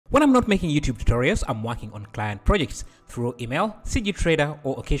When I'm not making YouTube tutorials, I'm working on client projects through email, CG Trader,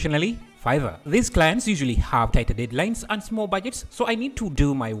 or occasionally Fiverr. These clients usually have tighter deadlines and small budgets, so I need to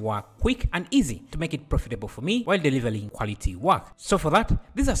do my work quick and easy to make it profitable for me while delivering quality work. So for that,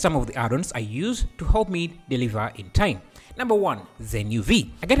 these are some of the add-ons I use to help me deliver in time. Number 1, Zen UV.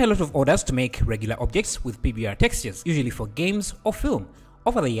 I get a lot of orders to make regular objects with PBR textures, usually for games or film.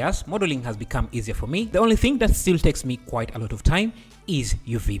 Over the years, modeling has become easier for me. The only thing that still takes me quite a lot of time is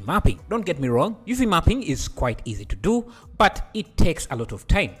UV mapping. Don't get me wrong, UV mapping is quite easy to do, but it takes a lot of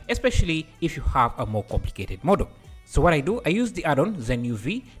time, especially if you have a more complicated model. So what I do, I use the add-on Zen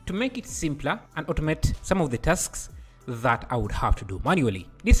UV to make it simpler and automate some of the tasks that I would have to do manually.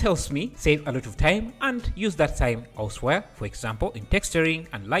 This helps me save a lot of time and use that time elsewhere, for example in texturing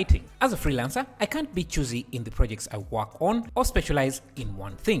and lighting. As a freelancer, I can't be choosy in the projects I work on or specialize in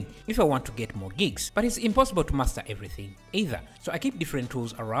one thing if I want to get more gigs, but it's impossible to master everything either. So I keep different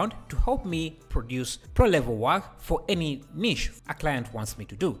tools around to help me produce pro-level work for any niche a client wants me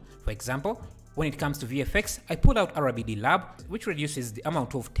to do. For example, when it comes to VFX, I pull out RBD Lab, which reduces the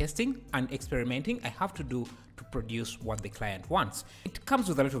amount of testing and experimenting I have to do to produce what the client wants. It comes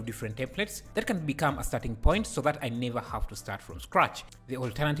with a lot of different templates that can become a starting point so that I never have to start from scratch. The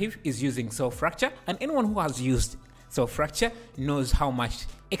alternative is using Cell Fracture, and anyone who has used Cell Fracture knows how much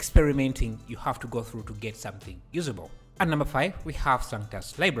experimenting you have to go through to get something usable. At number 5, we have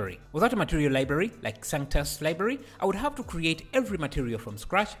Sanctus Library. Without a material library like Sanctus Library, I would have to create every material from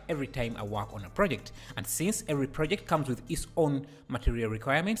scratch every time I work on a project. And since every project comes with its own material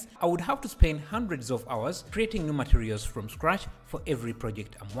requirements, I would have to spend hundreds of hours creating new materials from scratch for every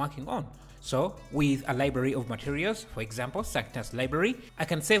project I'm working on. So with a library of materials, for example, Sanctus Library, I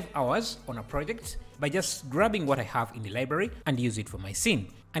can save hours on a project by just grabbing what I have in the library and use it for my scene.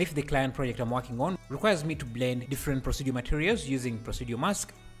 And if the client project I'm working on requires me to blend different procedure materials using Procedure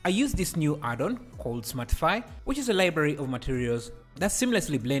Mask, I use this new add-on called Smartify, which is a library of materials that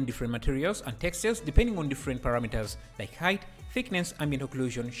seamlessly blend different materials and textures depending on different parameters like height, thickness, ambient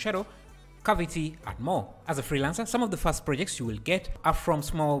occlusion, shadow, cavity, and more. As a freelancer, some of the first projects you will get are from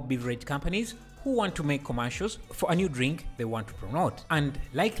small beverage companies who want to make commercials for a new drink they want to promote, and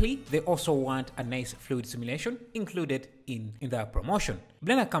likely they also want a nice fluid simulation included in their promotion.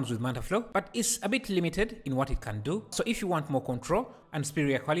 Blender comes with MantaFlow, but it's a bit limited in what it can do, so if you want more control and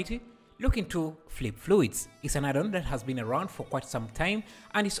superior quality, look into Flip Fluids. It's an add-on that has been around for quite some time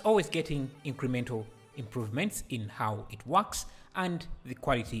and is always getting incremental improvements in how it works and the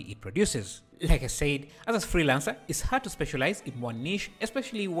quality it produces. Like I said, as a freelancer, it's hard to specialize in one niche,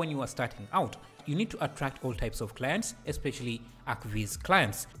 especially when you are starting out. You need to attract all types of clients, especially ArcViz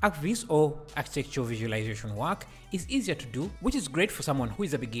clients. ArcViz or architecture visualization work is easier to do, which is great for someone who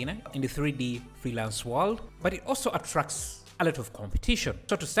is a beginner in the 3D freelance world, but it also attracts a lot of competition.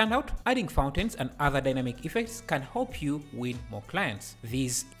 So to stand out, adding fountains and other dynamic effects can help you win more clients.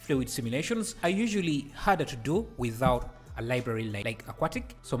 These fluid simulations are usually harder to do without a library like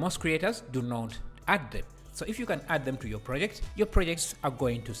Aquatic, so most creators do not add them. So if you can add them to your project, your projects are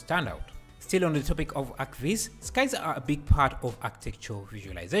going to stand out. Still on the topic of ArcViz, skies are a big part of architecture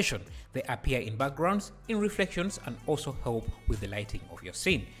visualization. They appear in backgrounds, in reflections, and also help with the lighting of your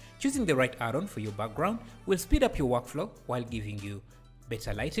scene. Choosing the right add-on for your background will speed up your workflow while giving you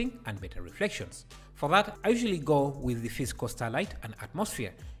better lighting and better reflections. For that, I usually go with the physical starlight and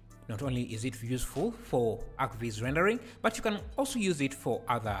atmosphere. Not only is it useful for ArcViz rendering, but you can also use it for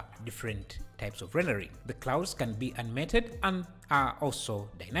other different types of rendering. The clouds can be animated and are also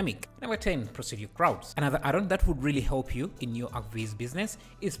dynamic. Number 10, Procedure Crowds. Another add-on that would really help you in your ArcViz business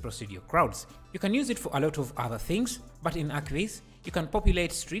is Procedure Crowds. You can use it for a lot of other things, but in ArcViz, you can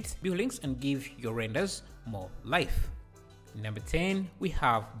populate streets, buildings, and give your renders more life. Number 10, we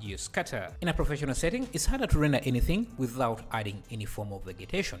have Geoscatter. In a professional setting, it's harder to render anything without adding any form of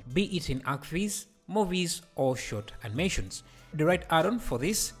vegetation, be it in ArcViz, movies, or short animations. The right add-on for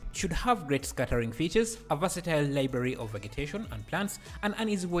this should have great scattering features, a versatile library of vegetation and plants, and an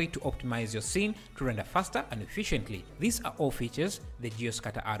easy way to optimize your scene to render faster and efficiently. These are all features the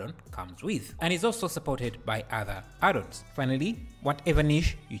Geoscatter add-on comes with, and is also supported by other add-ons. Finally, whatever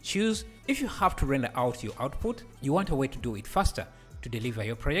niche you choose, if you have to render out your output, you want a way to do it faster to deliver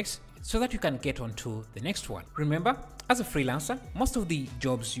your projects so that you can get on to the next one. Remember, as a freelancer, most of the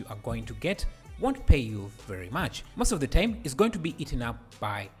jobs you are going to get won't pay you very much. Most of the time, it's going to be eaten up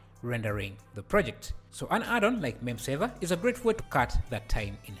by rendering the project. So an add-on like MemSaver is a great way to cut that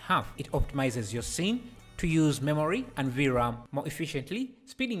time in half. It optimizes your scene to use memory and VRAM more efficiently,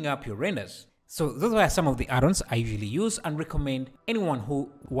 speeding up your renders. So those are some of the add-ons I usually use and recommend anyone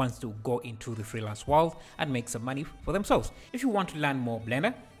who wants to go into the freelance world and make some money for themselves. If you want to learn more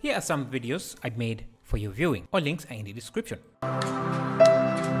Blender, Here are some videos I made for your viewing. All links are in the description.